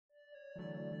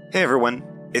Hey everyone,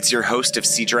 it's your host of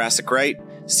See Jurassic Right,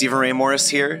 Stephen Ray Morris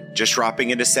here, just dropping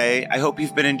in to say I hope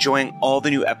you've been enjoying all the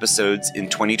new episodes in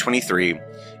 2023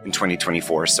 and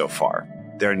 2024 so far.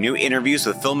 There are new interviews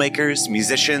with filmmakers,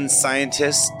 musicians,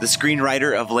 scientists, the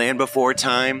screenwriter of Land Before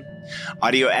Time,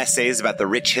 audio essays about the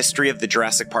rich history of the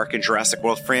Jurassic Park and Jurassic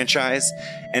World franchise,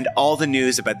 and all the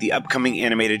news about the upcoming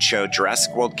animated show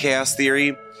Jurassic World Chaos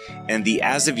Theory and the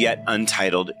as-of-yet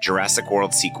untitled Jurassic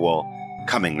World sequel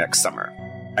coming next summer.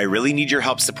 I really need your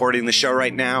help supporting the show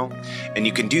right now, and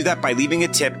you can do that by leaving a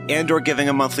tip and or giving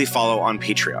a monthly follow on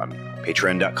Patreon,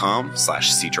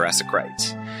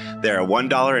 patreon.com/SeeJurassicRight. There are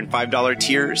 $1 and $5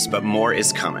 tiers, but more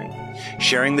is coming.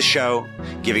 Sharing the show,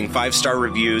 giving 5-star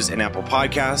reviews in Apple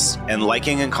Podcasts, and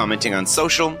liking and commenting on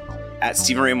social, at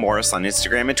Stephen Ray Morris on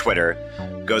Instagram and Twitter,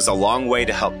 goes a long way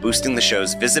to help boosting the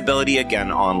show's visibility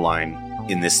again online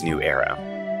in this new era.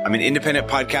 I'm an independent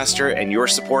podcaster, and your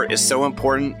support is so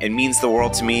important and means the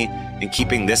world to me in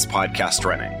keeping this podcast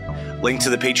running. Link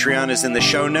to the Patreon is in the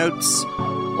show notes.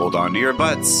 Hold on to your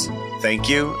butts. Thank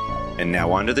you. And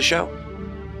now on to the show.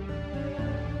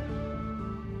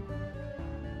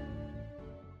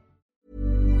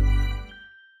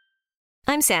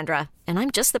 I'm Sandra, and I'm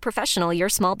just the professional your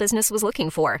small business was looking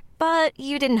for. But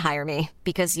you didn't hire me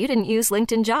because you didn't use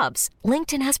LinkedIn Jobs.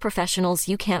 LinkedIn has professionals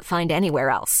you can't find anywhere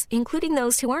else, including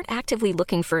those who aren't actively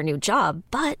looking for a new job,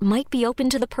 but might be open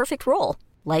to the perfect role,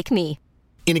 like me.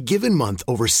 In a given month,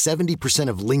 over 70%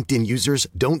 of LinkedIn users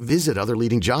don't visit other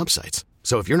leading job sites.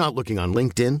 So if you're not looking on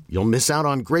LinkedIn, you'll miss out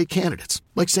on great candidates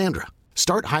like Sandra.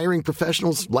 Start hiring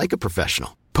professionals like a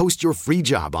professional. Post your free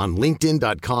job on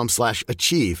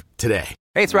linkedin.com/achieve today.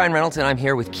 Hey, it's Ryan Reynolds, and I'm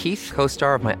here with Keith,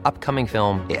 co-star of my upcoming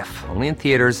film, If, only in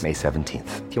theaters May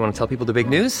 17th. Do you want to tell people the big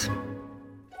news?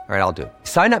 All right, I'll do it.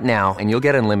 Sign up now and you'll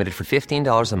get unlimited for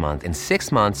 $15 a month and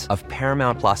 6 months of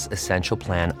Paramount Plus Essential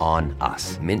Plan on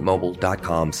us.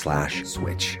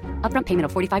 MintMobile.com/switch. Upfront payment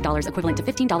of $45 equivalent to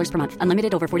 $15 per month.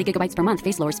 Unlimited over 40 gigabytes per month.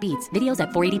 Face lower speeds. Videos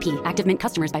at 480p. Active Mint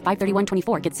customers by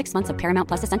 531.24 get 6 months of Paramount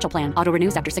Plus Essential Plan. Auto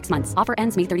renews after 6 months. Offer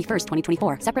ends May 31st,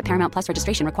 2024. Separate Paramount Plus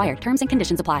registration required. Terms and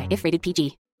conditions apply if rated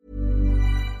PG.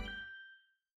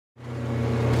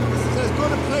 This is as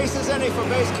good a place as any for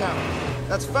base camp.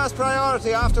 That's first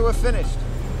priority after we're finished.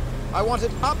 I want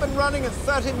it up and running in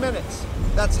 30 minutes.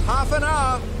 That's half an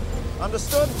hour.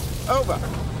 Understood? Over.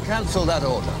 Cancel that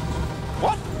order.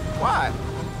 What? Why?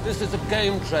 This is a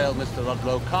game trail, Mr.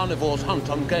 Ludlow. Carnivores hunt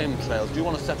on game trails. Do you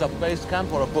want to set up base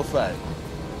camp or a buffet?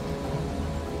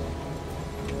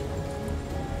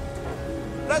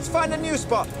 Let's find a new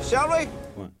spot, shall we?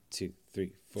 1, 2,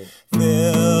 3, 4.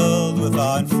 Filled with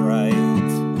awe and fright,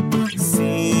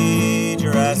 see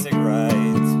Jurassic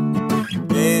Right,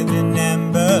 bathed in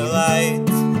amber light.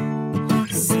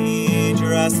 See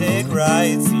Jurassic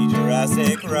Right, see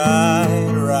Jurassic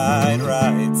Right,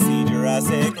 right. See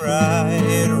Jurassic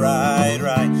Right,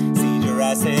 right. See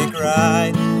Jurassic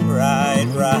Right,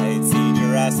 right. See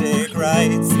Jurassic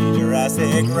Right, see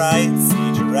Jurassic Right,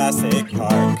 see Jurassic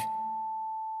Park.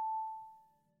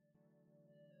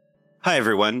 Hi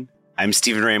everyone, I'm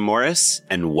Stephen Ray Morris,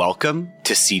 and welcome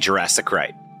to See Jurassic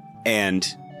Right. And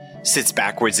sits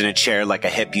backwards in a chair like a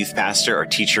hip youth pastor or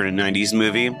teacher in a 90s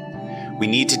movie. We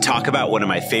need to talk about one of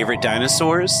my favorite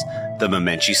dinosaurs, the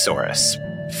Mamenchisaurus.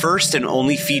 First and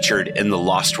only featured in the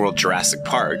Lost World Jurassic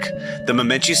Park, the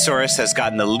Mamenchisaurus has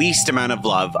gotten the least amount of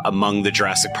love among the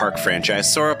Jurassic Park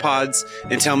franchise sauropods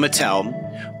until Mattel,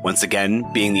 once again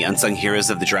being the unsung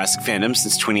heroes of the Jurassic fandom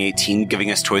since 2018,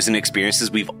 giving us toys and experiences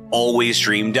we've always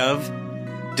dreamed of,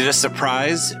 did a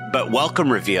surprise but welcome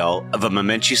reveal of a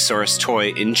Mamenchisaurus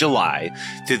toy in July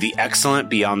through the excellent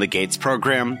Beyond the Gates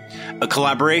program, a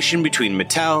collaboration between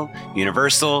Mattel,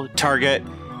 Universal, Target,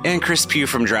 and Chris Pugh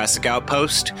from Jurassic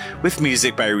Outpost, with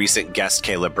music by recent guest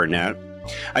Caleb Burnett.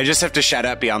 I just have to shout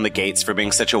out Beyond the Gates for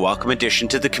being such a welcome addition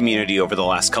to the community over the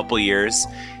last couple years,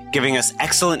 giving us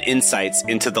excellent insights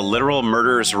into the literal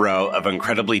murderer's row of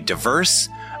incredibly diverse,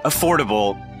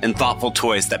 affordable, and thoughtful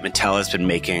toys that Mattel has been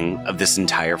making of this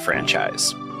entire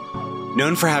franchise.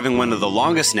 Known for having one of the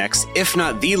longest necks, if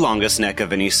not the longest neck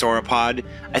of any sauropod,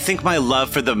 I think my love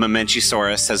for the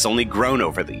Mamenchisaurus has only grown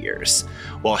over the years.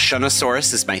 While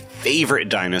Shunosaurus is my favorite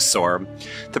dinosaur,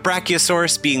 the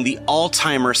Brachiosaurus being the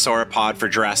all-timer sauropod for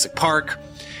Jurassic Park,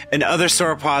 and other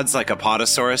sauropods like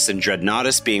Apatosaurus and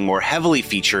Dreadnoughtus being more heavily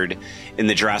featured in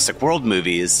the Jurassic World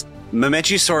movies,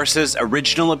 Mamenchisaurus'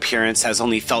 original appearance has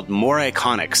only felt more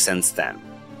iconic since then.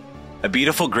 A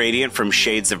beautiful gradient from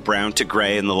shades of brown to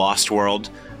gray in the Lost World,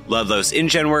 Ludlow's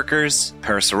InGen workers,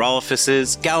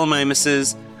 Parasaurolophuses,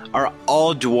 Gallimimuses are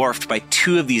all dwarfed by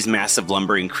two of these massive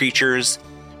lumbering creatures,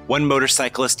 one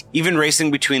motorcyclist even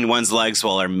racing between one's legs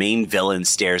while our main villain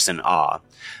stares in awe.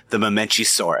 The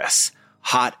Mamenchisaurus,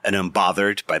 hot and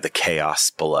unbothered by the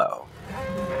chaos below.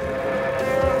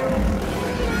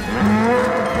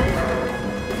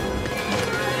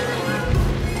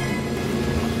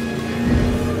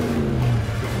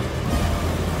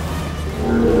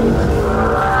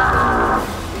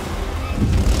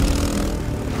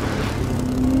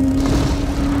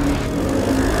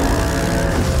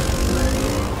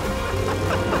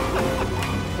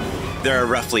 There are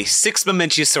roughly 6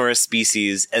 Mamenchisaurus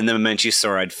species in the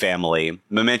Mamenchisaurid family: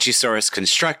 Mamenchisaurus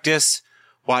constructus,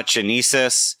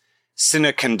 Watchanesis,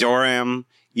 Sinocandorum,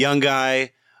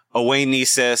 Youngi,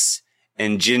 Owanesis,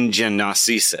 and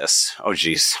Gingenosis. Oh,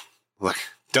 geez. Look,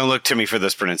 don't look to me for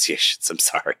those pronunciations. I'm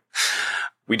sorry.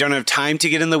 We don't have time to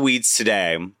get in the weeds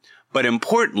today, but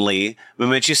importantly,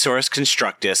 Mamenchisaurus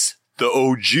constructus, the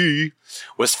OG,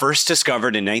 was first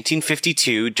discovered in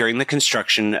 1952 during the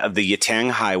construction of the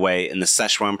Yatang Highway in the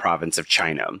Sichuan province of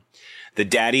China. The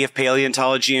daddy of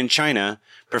paleontology in China,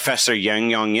 Professor Yang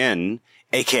Yongyin,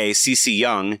 aka C.C.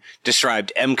 Young,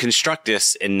 described M.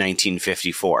 constructus in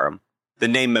 1954. The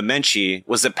name Mamenchi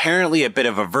was apparently a bit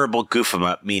of a verbal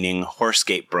goof-em-up, meaning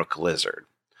Horsegate Brook lizard.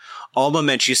 All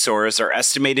Mamenchisaurs are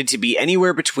estimated to be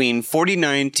anywhere between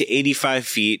 49 to 85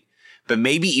 feet, but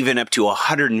maybe even up to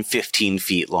 115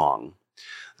 feet long.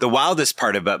 The wildest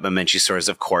part about Mamenchisaurs,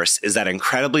 of course, is that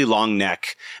incredibly long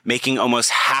neck, making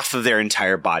almost half of their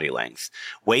entire body length.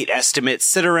 Weight estimates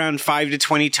sit around 5 to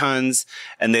 20 tons,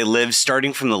 and they live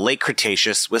starting from the late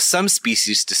Cretaceous, with some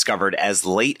species discovered as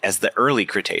late as the early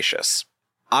Cretaceous.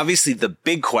 Obviously, the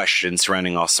big question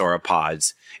surrounding all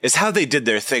sauropods is how they did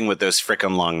their thing with those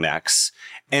frickin' long necks.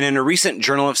 And in a recent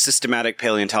Journal of Systematic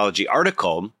Paleontology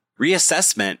article,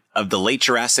 reassessment of the late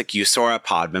Jurassic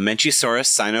eusauropod Mamenchisaurus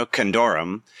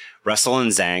sinocandorum, Russell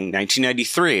and Zhang,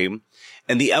 1993,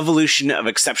 and the evolution of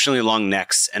exceptionally long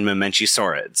necks and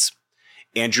Mamenchisaurids.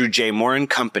 Andrew J. Moore and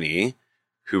Company,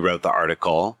 who wrote the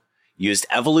article, used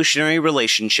evolutionary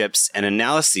relationships and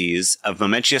analyses of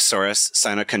Mamenchisaurus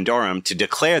sinocandorum to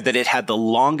declare that it had the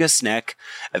longest neck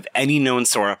of any known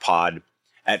sauropod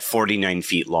at 49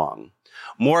 feet long.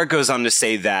 Moore goes on to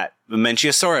say that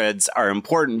Mamenchisaurids are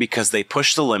important because they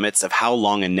push the limits of how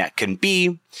long a neck can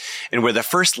be, and were the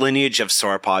first lineage of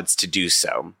sauropods to do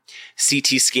so.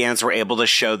 CT scans were able to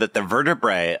show that the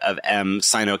vertebrae of M.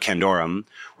 sinocandorum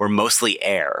were mostly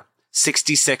air,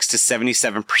 66 to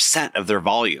 77% of their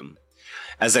volume.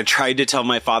 As I tried to tell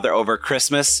my father over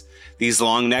Christmas, these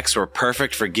long necks were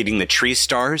perfect for getting the tree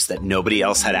stars that nobody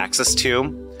else had access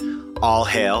to. All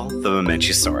hail the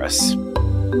Mamenchisaurus.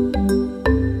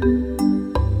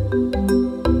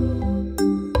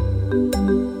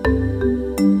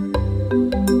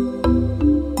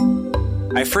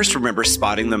 I first remember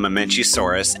spotting the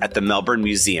Mamenchisaurus at the Melbourne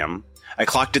Museum. I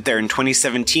clocked it there in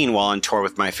 2017 while on tour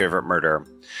with My Favorite Murder.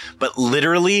 But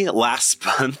literally last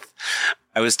month,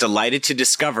 I was delighted to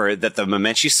discover that the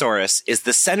Mamenchisaurus is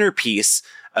the centerpiece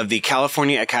of the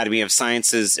California Academy of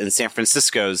Sciences in San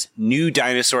Francisco's new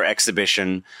dinosaur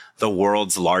exhibition, The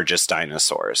World's Largest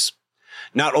Dinosaurs.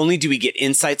 Not only do we get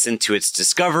insights into its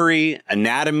discovery,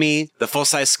 anatomy, the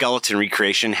full-size skeleton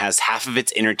recreation has half of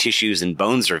its inner tissues and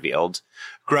bones revealed,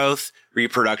 growth,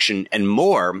 reproduction, and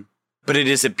more, but it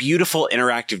is a beautiful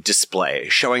interactive display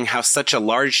showing how such a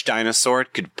large dinosaur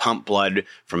could pump blood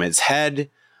from its head,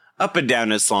 up and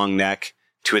down its long neck,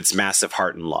 to its massive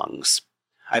heart and lungs.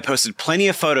 I posted plenty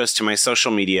of photos to my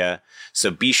social media,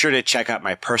 so be sure to check out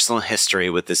my personal history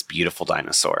with this beautiful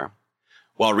dinosaur.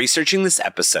 While researching this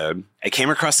episode, I came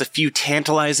across a few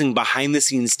tantalizing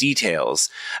behind-the-scenes details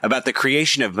about the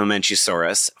creation of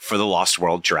Mamenchisaurus for the Lost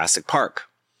World Jurassic Park.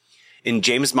 In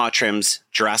James Mottram's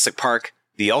Jurassic Park,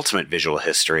 The Ultimate Visual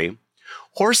History,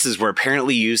 horses were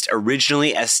apparently used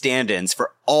originally as stand-ins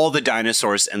for all the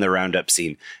dinosaurs in the roundup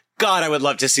scene. God, I would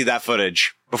love to see that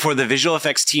footage, before the visual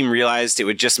effects team realized it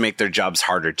would just make their jobs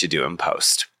harder to do in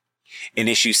post. In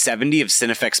issue 70 of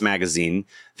Cinefex magazine,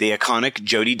 the iconic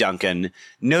Jodie Duncan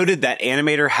noted that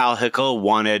animator Hal Hickel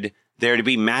wanted there to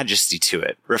be majesty to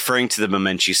it, referring to the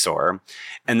Mamenchisaur,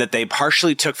 and that they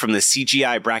partially took from the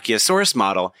CGI Brachiosaurus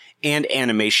model and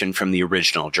animation from the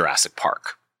original Jurassic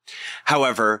Park.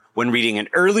 However, when reading an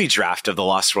early draft of the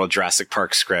Lost World Jurassic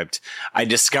Park script, I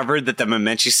discovered that the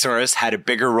Mamenchisaurus had a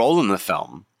bigger role in the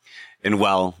film. And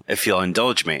well, if you'll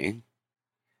indulge me,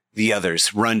 the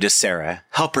others run to Sarah,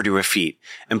 help her to her feet,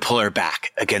 and pull her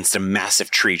back against a massive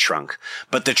tree trunk,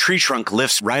 but the tree trunk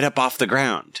lifts right up off the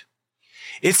ground.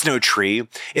 It's no tree,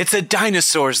 it's a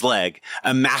dinosaur's leg,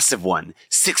 a massive one,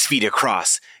 6 feet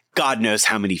across. God knows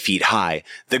how many feet high.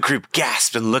 The group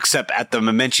gasps and looks up at the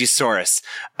Mamenchisaurus,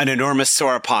 an enormous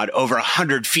sauropod over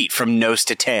 100 feet from nose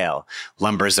to tail,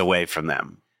 lumbers away from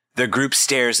them. The group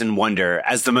stares in wonder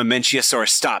as the Mamenchisaurus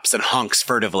stops and honks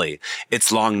furtively,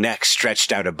 its long neck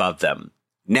stretched out above them.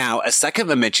 Now, a second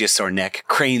Mamenchisaur neck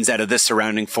cranes out of the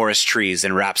surrounding forest trees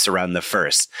and wraps around the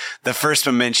first. The first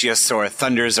Mamenchisaur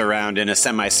thunders around in a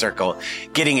semicircle,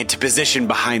 getting into position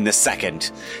behind the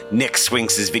second. Nick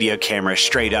swings his video camera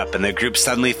straight up, and the group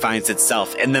suddenly finds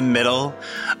itself in the middle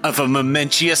of a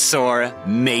Mamenchisaur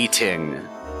mating.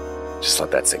 Just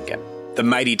let that sink in. The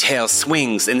mighty tail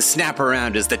swings and snap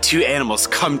around as the two animals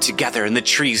come together in the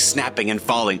trees, snapping and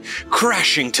falling,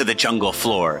 crashing to the jungle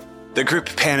floor. The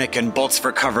group panic and bolts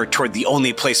for cover toward the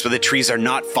only place where the trees are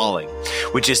not falling,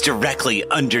 which is directly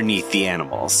underneath the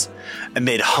animals.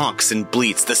 Amid honks and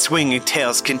bleats, the swinging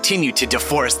tails continue to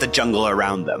deforest the jungle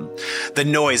around them. The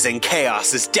noise and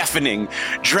chaos is deafening,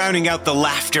 drowning out the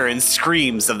laughter and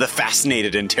screams of the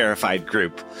fascinated and terrified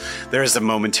group. There is a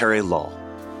momentary lull,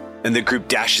 and the group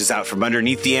dashes out from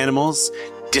underneath the animals,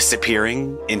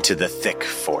 disappearing into the thick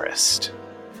forest.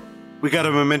 We got a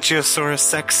Mamenchisaurus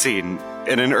sex scene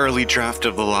in an early draft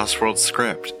of the Lost World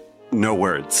script. No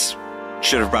words.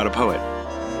 Should have brought a poet.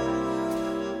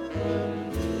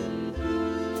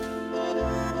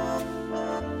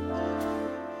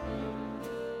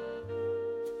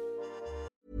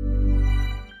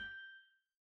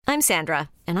 I'm Sandra,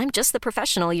 and I'm just the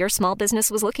professional your small business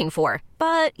was looking for.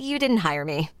 But you didn't hire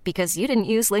me because you didn't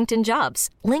use LinkedIn Jobs.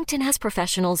 LinkedIn has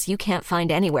professionals you can't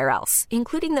find anywhere else,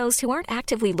 including those who aren't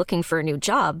actively looking for a new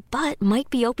job, but might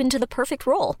be open to the perfect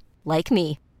role, like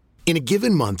me. In a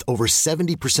given month, over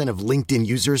 70% of LinkedIn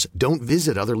users don't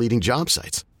visit other leading job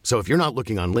sites. So if you're not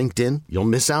looking on LinkedIn, you'll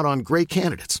miss out on great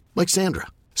candidates like Sandra.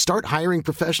 Start hiring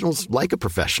professionals like a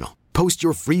professional. Post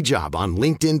your free job on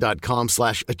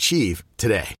linkedin.com/achieve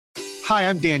today. Hi,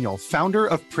 I'm Daniel, founder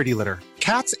of Pretty Litter.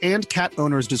 Cats and cat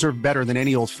owners deserve better than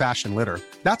any old-fashioned litter.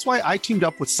 That's why I teamed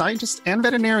up with scientists and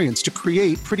veterinarians to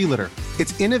create Pretty Litter.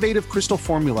 Its innovative crystal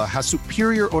formula has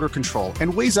superior odor control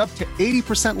and weighs up to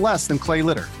 80% less than clay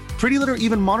litter. Pretty Litter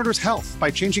even monitors health by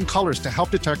changing colors to help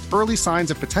detect early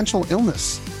signs of potential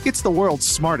illness. It's the world's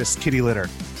smartest kitty litter.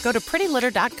 Go to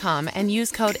prettylitter.com and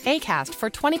use code ACAST for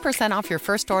 20% off your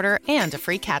first order and a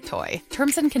free cat toy.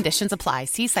 Terms and conditions apply.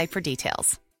 See site for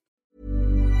details.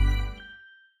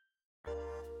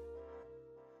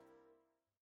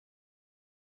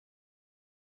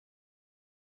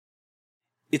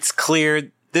 It's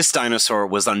clear this dinosaur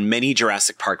was on many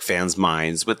Jurassic Park fans'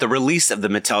 minds with the release of the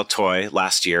Mattel toy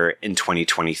last year in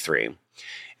 2023.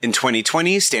 In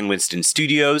 2020, Stan Winston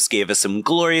Studios gave us some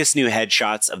glorious new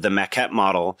headshots of the maquette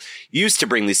model used to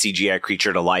bring the CGI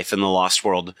creature to life in the Lost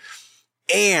World.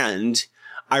 And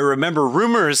I remember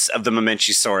rumors of the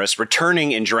Mamenchisaurus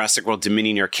returning in Jurassic World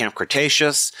Dominion near Camp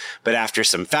Cretaceous, but after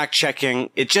some fact-checking,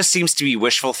 it just seems to be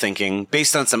wishful thinking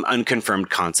based on some unconfirmed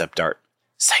concept art.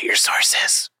 Cite your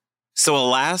sources. So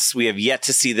alas, we have yet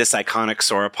to see this iconic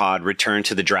sauropod return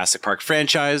to the Jurassic Park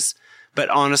franchise, but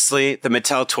honestly, the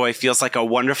Mattel toy feels like a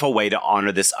wonderful way to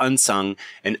honor this unsung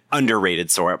and underrated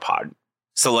sauropod.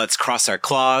 So let's cross our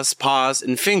claws, paws,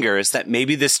 and fingers that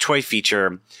maybe this toy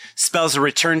feature spells a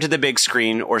return to the big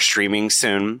screen or streaming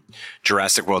soon.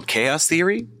 Jurassic World Chaos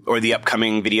Theory? Or the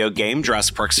upcoming video game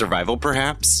Jurassic Park Survival,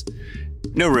 perhaps?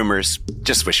 No rumors,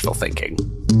 just wishful thinking.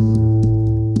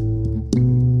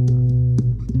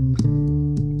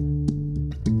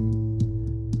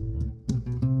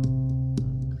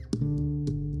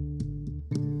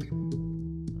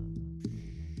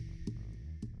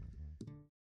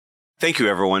 Thank you,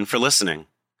 everyone, for listening.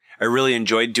 I really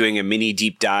enjoyed doing a mini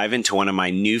deep dive into one of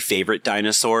my new favorite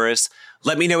dinosaurs.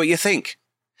 Let me know what you think.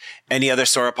 Any other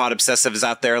sauropod obsessives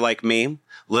out there like me?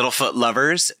 Littlefoot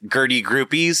lovers? Gertie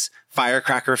groupies?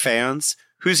 Firecracker fans?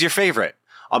 Who's your favorite?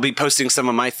 I'll be posting some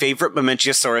of my favorite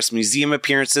Mamenchisaurus museum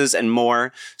appearances and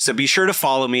more, so be sure to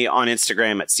follow me on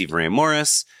Instagram at Stephen Ray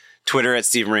Morris, Twitter at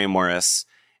Stephen Ray Morris,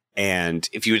 and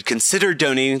if you would consider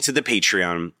donating to the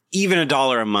Patreon, even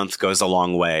 $1 a month goes a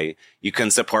long way. You can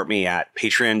support me at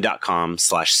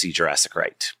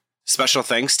patreon.com/SeeJurassicRight. Special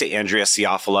thanks to Andrea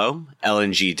Ciofalo,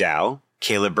 Ellen G. Dow,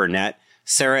 Caleb Burnett,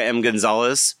 Sarah M.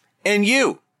 Gonzalez, and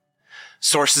you.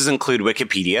 Sources include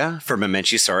Wikipedia for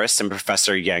Mamenchisaurus and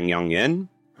Professor Yang Yong-in,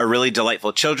 a really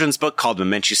delightful children's book called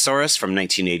Mamenchisaurus from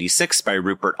 1986 by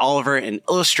Rupert Oliver and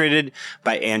illustrated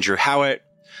by Andrew Howitt,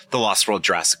 The Lost World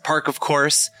Jurassic Park, of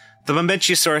course, the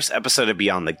Mamenchisaurus episode of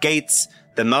Beyond the Gates,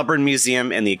 the Melbourne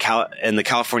Museum and the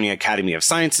California Academy of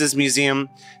Sciences Museum,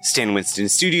 Stan Winston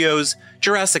Studios,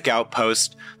 Jurassic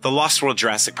Outpost, the Lost World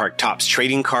Jurassic Park Topps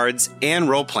trading cards and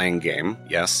role-playing game,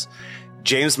 yes,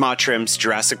 James Mottram's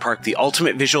Jurassic Park The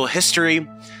Ultimate Visual History,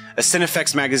 a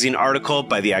Cinefex magazine article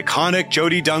by the iconic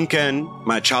Jodie Duncan,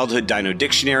 my childhood dino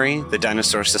dictionary, the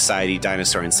Dinosaur Society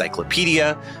Dinosaur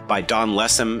Encyclopedia by Don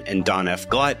Lessem and Don F.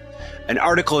 Glutt, an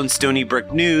article in Stony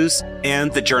Brook News,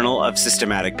 and the Journal of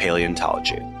Systematic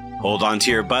Paleontology. Hold on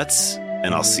to your butts,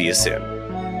 and I'll see you soon.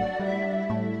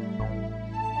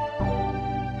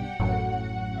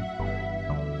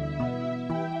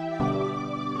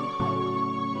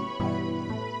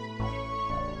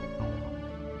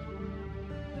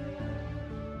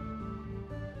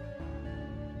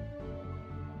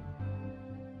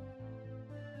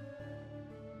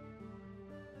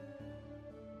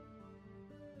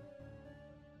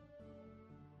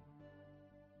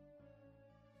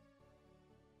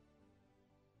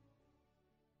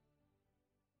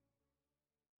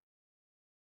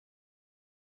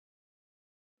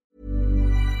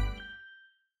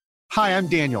 Hi, I'm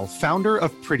Daniel, founder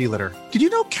of Pretty Litter. Did you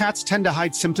know cats tend to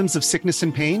hide symptoms of sickness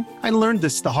and pain? I learned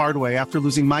this the hard way after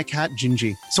losing my cat,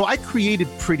 Gingy. So I created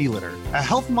Pretty Litter, a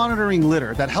health monitoring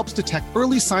litter that helps detect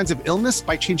early signs of illness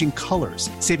by changing colors,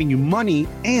 saving you money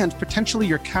and potentially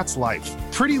your cat's life.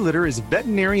 Pretty Litter is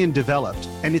veterinarian developed,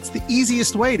 and it's the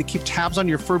easiest way to keep tabs on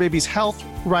your fur baby's health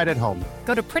right at home.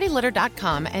 Go to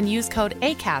prettylitter.com and use code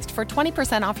ACAST for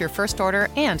 20% off your first order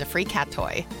and a free cat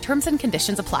toy. Terms and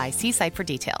conditions apply. See site for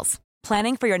details.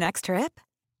 Planning for your next trip?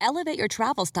 Elevate your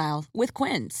travel style with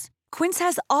Quince. Quince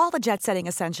has all the jet-setting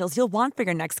essentials you'll want for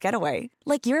your next getaway,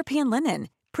 like European linen,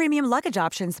 premium luggage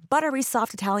options, buttery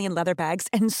soft Italian leather bags,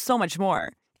 and so much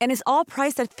more. And is all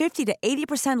priced at 50 to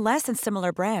 80% less than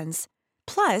similar brands.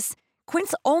 Plus,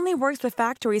 Quince only works with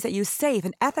factories that use safe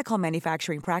and ethical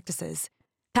manufacturing practices.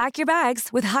 Pack your bags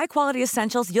with high-quality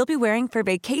essentials you'll be wearing for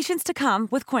vacations to come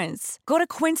with Quince. Go to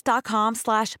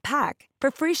quince.com/pack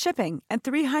for free shipping and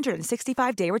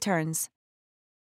 365-day returns.